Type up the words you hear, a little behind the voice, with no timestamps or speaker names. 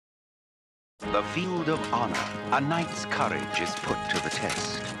The field of honor. A knight's courage is put to the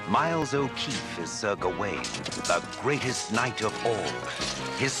test. Miles O'Keeffe is Sir Gawain, the greatest knight of all.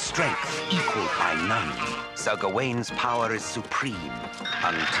 His strength equaled by none. Sir Gawain's power is supreme,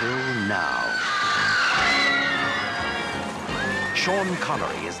 until now. Sean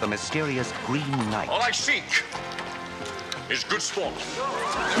Connery is the mysterious Green Knight. All I seek is good sport.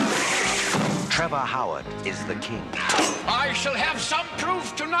 Trevor Howard is the king. I shall have some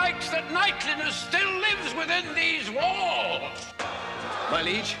proof tonight that knightliness still lives within these walls. My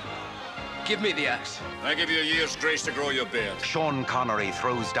liege, give me the axe. I give you a year's grace to grow your beard. Sean Connery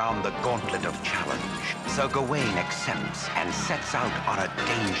throws down the gauntlet of challenge. Sir Gawain accepts and sets out on a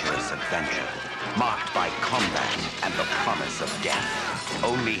dangerous adventure, marked by combat and the promise of death.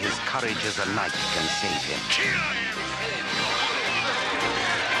 Only his courage as a knight can save him.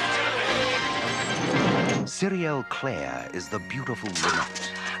 Cyrielle Clair is the beautiful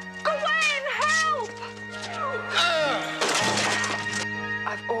brunette. Gawain, help!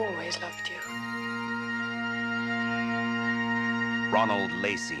 I've always loved you. Ronald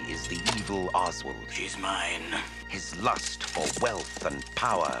Lacey is the evil Oswald. She's mine. His lust for wealth and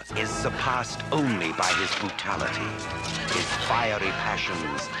power is surpassed only by his brutality. His fiery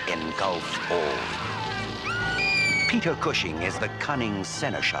passions engulf all. Peter Cushing is the cunning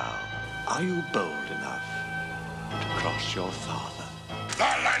seneschal. Are you bold enough to cross your father? The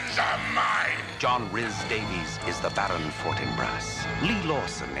lands are mine! John Rhys-Davies is the Baron Fortinbras. Leigh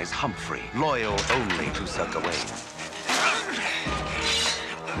Lawson is Humphrey, loyal only to Sir Gawain.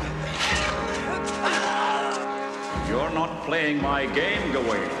 You're not playing my game,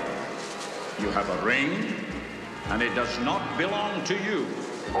 Gawain. You have a ring, and it does not belong to you.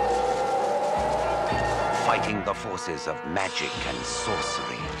 Fighting the forces of magic and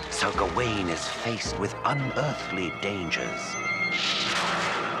sorcery, Sir Gawain is faced with unearthly dangers.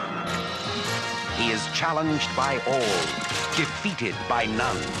 He is challenged by all, defeated by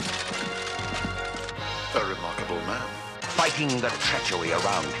none. A remarkable man. Fighting the treachery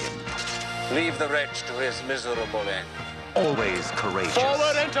around him. Leave the wretch to his miserable end. Always courageous.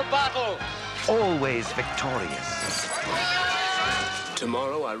 Forward into battle! Always victorious.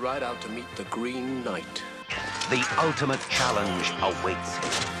 Tomorrow I ride out to meet the Green Knight. The ultimate challenge awaits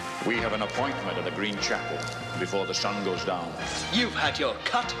him. We have an appointment at the Green Chapel before the sun goes down. You've had your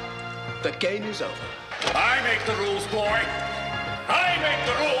cut. The game is over. I make the rules, boy! I make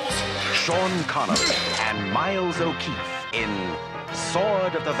the rules! Sean Connery and Miles O'Keeffe in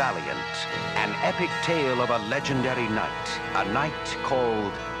Sword of the Valiant, an epic tale of a legendary knight, a knight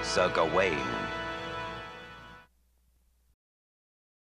called Sir Gawain.